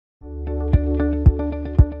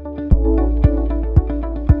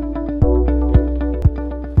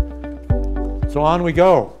So on we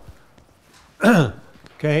go.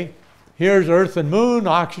 Okay, here's Earth and Moon,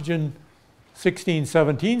 oxygen 16,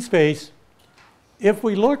 17 space. If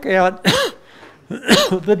we look at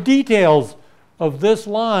the details of this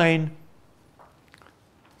line,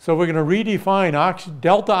 so we're going to redefine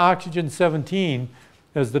delta oxygen 17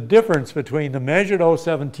 as the difference between the measured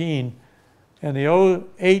O17 and the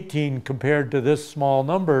O18 compared to this small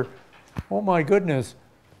number. Oh my goodness,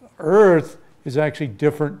 Earth is actually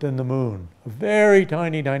different than the Moon. A very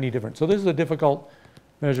tiny, tiny difference. So this is a difficult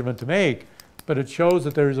measurement to make, but it shows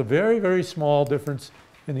that there's a very, very small difference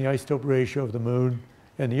in the isotope ratio of the Moon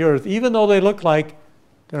and the Earth, even though they look like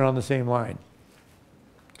they're on the same line.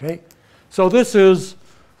 Okay, so this is,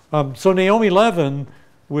 so Naomi Levin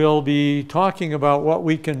will be talking about what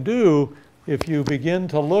we can do if you begin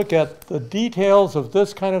to look at the details of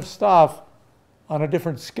this kind of stuff on a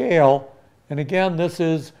different scale. And again, this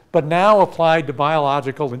is, but now applied to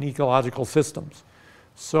biological and ecological systems.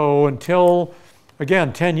 So until,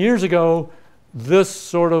 again, 10 years ago, this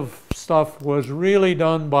sort of stuff was really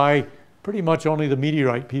done by pretty much only the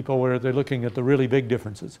meteorite people, where they're looking at the really big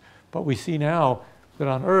differences. But we see now that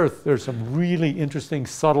on Earth, there's some really interesting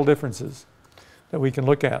subtle differences that we can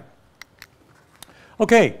look at.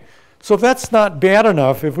 Okay, so if that's not bad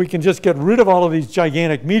enough, if we can just get rid of all of these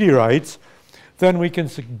gigantic meteorites, then we can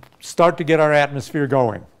start to get our atmosphere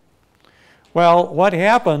going. Well, what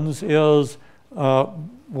happens is, well,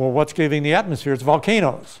 what's giving the atmosphere? It's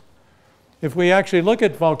volcanoes. If we actually look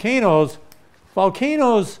at volcanoes,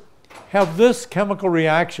 volcanoes have this chemical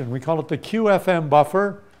reaction. We call it the QFM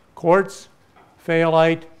buffer: quartz,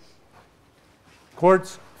 fayalite,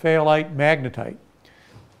 magnetite.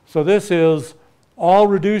 So this is all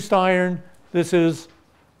reduced iron. This is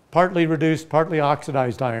partly reduced, partly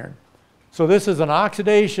oxidized iron. So this is an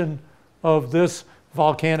oxidation of this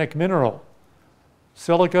volcanic mineral.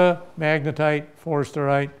 Silica, magnetite,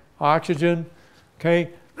 forsterite, oxygen.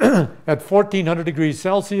 Okay, at 1400 degrees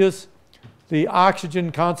Celsius, the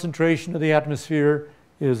oxygen concentration of the atmosphere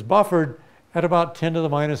is buffered at about 10 to the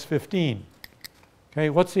minus 15. Okay,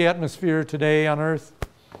 what's the atmosphere today on Earth?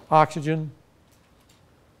 Oxygen.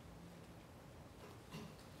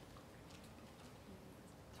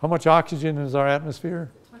 How much oxygen is our atmosphere?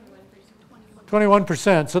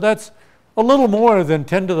 21%. So that's a little more than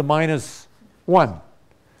 10 to the minus 1.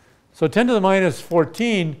 So 10 to the minus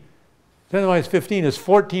 14, 10 to the minus 15 is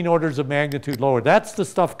 14 orders of magnitude lower. That's the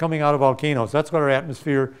stuff coming out of volcanoes. That's what our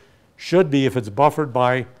atmosphere should be if it's buffered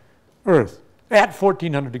by Earth at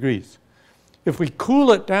 1400 degrees. If we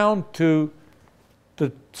cool it down to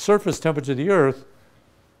the surface temperature of the Earth,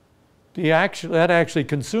 that actually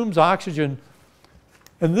consumes oxygen.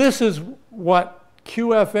 And this is what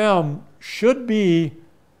QFM should be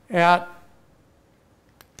at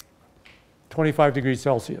 25 degrees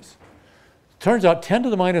Celsius. Turns out 10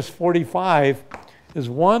 to the minus 45 is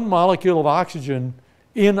one molecule of oxygen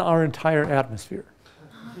in our entire atmosphere.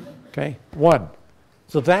 Okay, one.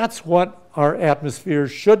 So that's what our atmosphere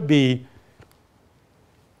should be.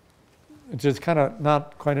 It's just kind of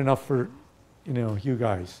not quite enough for, you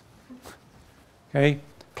guys. Okay,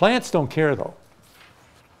 plants don't care though.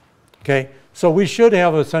 Okay, so we should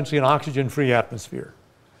have essentially an oxygen-free atmosphere.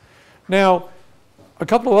 Now, a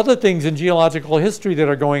couple of other things in geological history that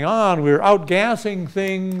are going on. We're outgassing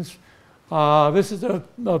things. This is a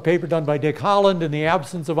paper done by Dick Holland in the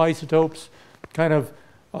absence of isotopes, kind of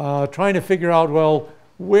trying to figure out, well,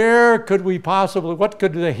 where could we possibly, what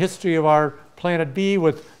could the history of our planet be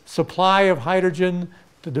with supply of hydrogen,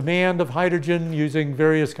 the demand of hydrogen using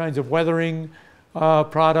various kinds of weathering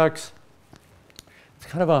products. It's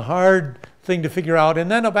kind of a hard thing to figure out. And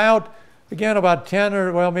then about 10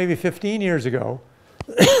 or, well, maybe 15 years ago,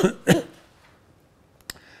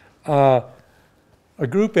 a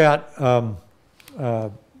group at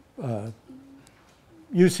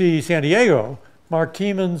UC San Diego, Mark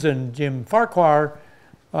Tiemens and Jim Farquhar,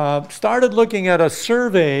 started looking at a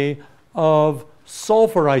survey of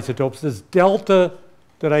sulfur isotopes, this delta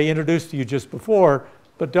that I introduced to you just before,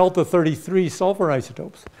 but delta 33 sulfur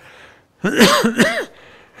isotopes.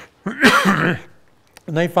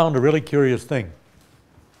 And they found a really curious thing.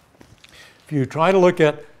 If you try to look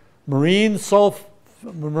at marine sulfur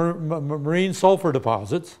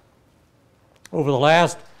deposits over the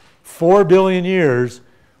last 4 billion years,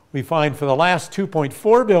 we find for the last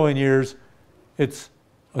 2.4 billion years, it's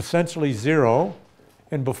essentially zero.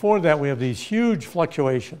 And before that, we have these huge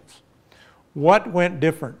fluctuations. What went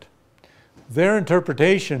different? Their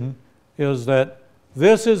interpretation is that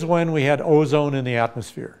this is when we had ozone in the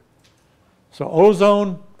atmosphere. So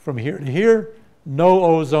ozone from here to here, no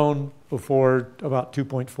ozone before about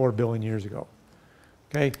 2.4 billion years ago.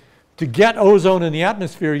 Okay, to get ozone in the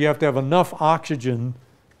atmosphere, you have to have enough oxygen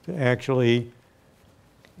to actually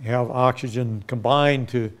have oxygen combined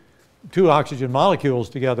to two oxygen molecules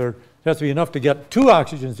together. It has to be enough to get two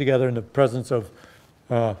oxygens together in the presence of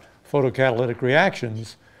photocatalytic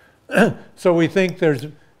reactions. So we think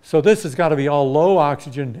so this has got to be all low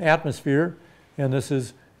oxygen atmosphere, and this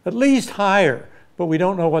is at least higher, but we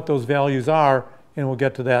don't know what those values are, and we'll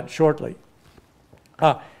get to that shortly.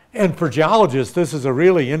 And for geologists, this is a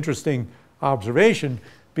really interesting observation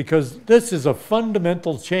because this is a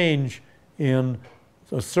fundamental change in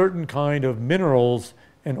a certain kind of minerals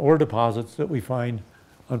and ore deposits that we find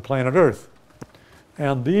on planet Earth.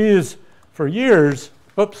 And these, for years,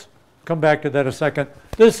 oops, come back to that a second.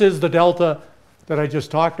 This is the delta that I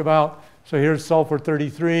just talked about. So here's sulfur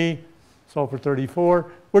 33, sulfur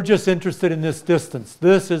 34. We're just interested in this distance.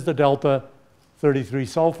 This is the delta 33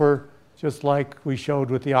 sulfur, just like we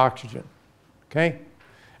showed with the oxygen. Okay?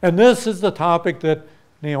 And this is the topic that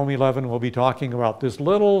Naomi Levin will be talking about, this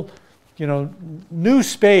little, new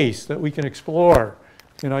space that we can explore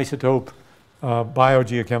in isotope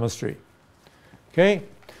biogeochemistry. Okay?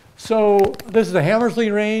 So this is the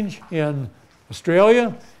Hammersley Range in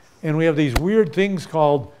Australia, and we have these weird things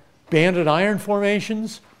called banded iron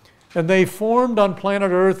formations, and they formed on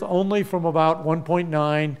planet Earth only from about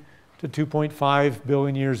 1.9 to 2.5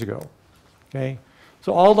 billion years ago. Okay?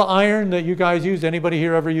 So all the iron that you guys use, anybody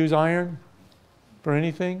here ever use iron for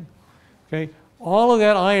anything? Okay? All of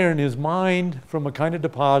that iron is mined from a kind of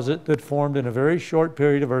deposit that formed in a very short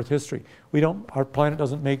period of Earth history. Our planet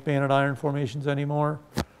doesn't make banded iron formations anymore.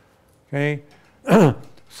 Okay?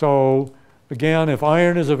 So again, if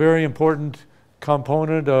iron is a very important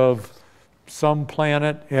component of some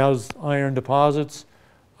planet as iron deposits,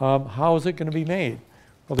 how is it going to be made?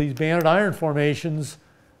 Well, these banded iron formations,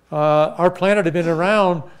 our planet had been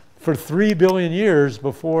around for 3 billion years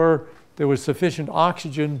before there was sufficient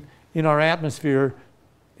oxygen in our atmosphere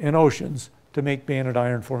and oceans to make banded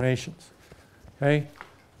iron formations. Okay?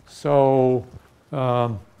 So,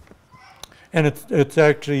 and it's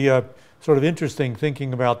actually sort of interesting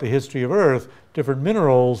thinking about the history of Earth. Different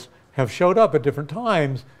minerals have showed up at different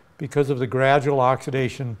times because of the gradual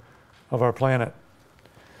oxidation of our planet.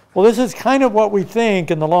 Well, this is kind of what we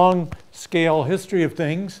think in the long scale history of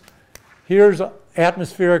things. Here's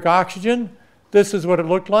atmospheric oxygen. This is what it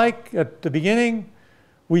looked like at the beginning.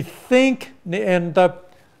 We think, and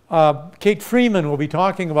Kate Freeman will be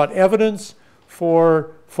talking about evidence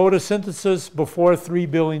for photosynthesis before 3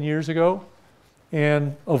 billion years ago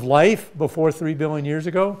and of life before 3 billion years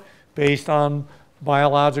ago based on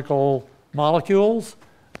biological molecules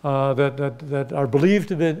that are believed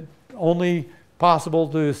to be only possible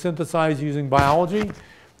to synthesize using biology.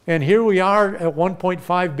 And here we are at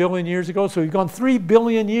 1.5 billion years ago. So we've gone 3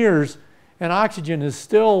 billion years, and oxygen is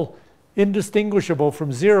still indistinguishable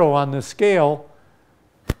from zero on this scale.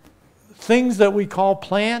 Things that we call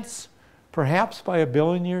plants, perhaps by 1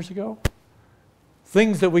 billion years ago.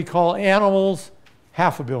 Things that we call animals,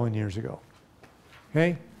 500 million years ago.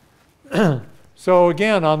 Okay? So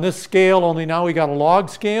again, on this scale, only now we got a log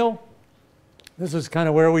scale. This is kind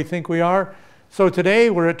of where we think we are. So today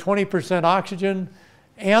we're at 20% oxygen.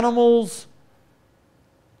 Animals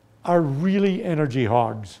are really energy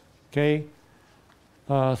hogs, okay?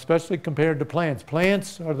 Especially compared to plants.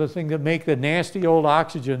 Plants are the thing that make the nasty old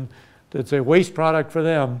oxygen that's a waste product for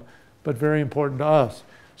them, but very important to us.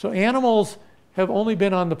 So animals have only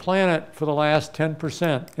been on the planet for the last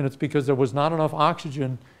 10%, and it's because there was not enough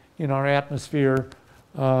oxygen in our atmosphere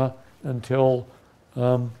until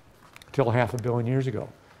 500 million years ago.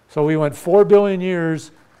 So we went 4 billion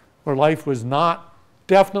years where life was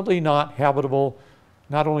definitely not habitable,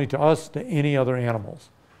 not only to us, to any other animals.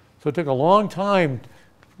 So it took a long time,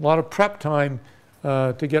 a lot of prep time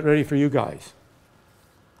to get ready for you guys.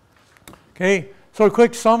 Okay, so a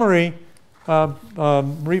quick summary,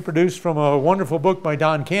 reproduced from a wonderful book by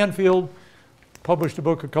Don Canfield, published a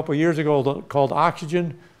book a couple years ago called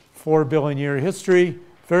Oxygen, 4 Billion Year History,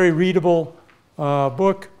 very readable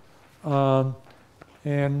book. So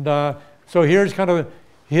here's kind of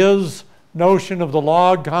his notion of the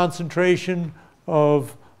log concentration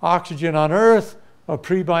of oxygen on Earth, a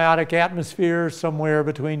prebiotic atmosphere somewhere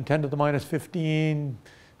between 10 to the minus 15,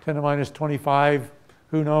 10 to the minus 25,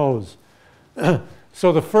 who knows.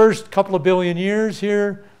 So the first couple of billion years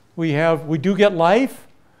here, we do get life.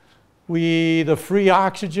 The free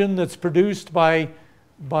oxygen that's produced by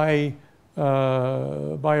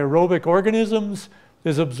aerobic organisms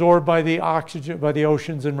is absorbed by the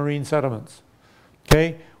oceans and marine sediments.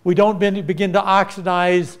 Okay, we don't begin to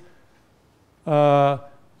oxidize the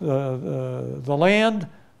land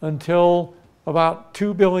until about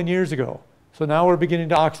 2 billion years ago. So now we're beginning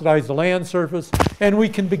to oxidize the land surface, and we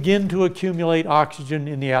can begin to accumulate oxygen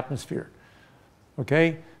in the atmosphere.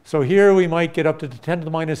 Okay? So here we might get up to 10 to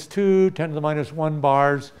the minus 2, 10 to the minus 1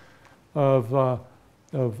 bars of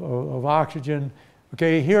oxygen.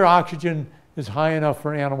 Okay, here oxygen is high enough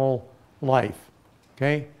for animal life.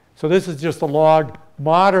 Okay? So this is just a log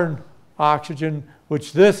modern oxygen,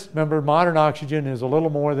 which this, remember, modern oxygen is a little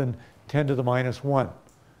more than 10 to the minus 1.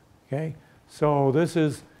 Okay? So this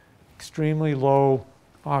is extremely low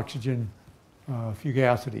oxygen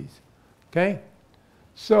fugacities. Okay?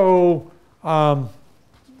 So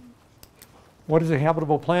what is a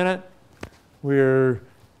habitable planet? We're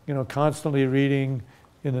constantly reading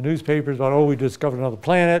in the newspapers about, oh, we discovered another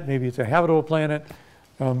planet, maybe it's a habitable planet.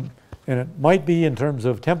 And it might be in terms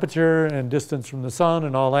of temperature and distance from the sun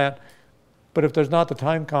and all that. But if there's not the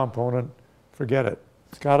time component, forget it.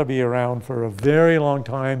 It's got to be around for a very long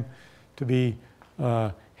time to be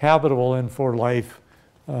habitable and for life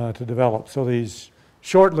to develop. So these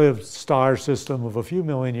short-lived star system of a few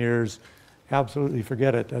million years, absolutely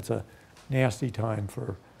forget it. That's a nasty time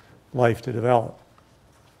for life to develop.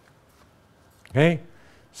 Okay?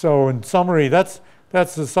 So in summary, that's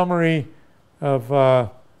the summary of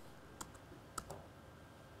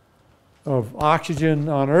oxygen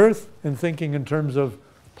on Earth and thinking in terms of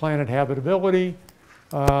planet habitability.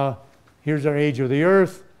 Here's our age of the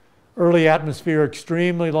Earth. Early atmosphere,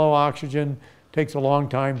 extremely low oxygen. Takes a long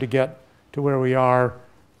time to get to where we are.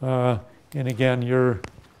 And again, your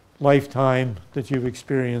lifetime that you've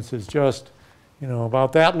experienced is just,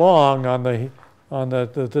 about that long on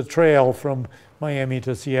the trail from Miami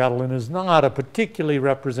to Seattle, and is not a particularly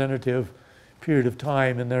representative period of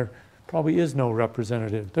time, and there probably is no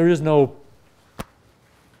representative. There is no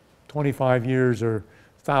 25 years or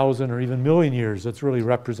 1,000 or even million years that's really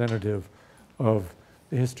representative of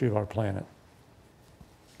the history of our planet.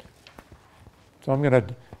 So I'm going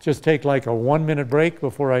to just take like a 1-minute break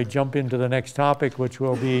before I jump into the next topic, which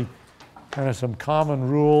will be kind of some common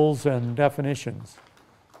rules and definitions.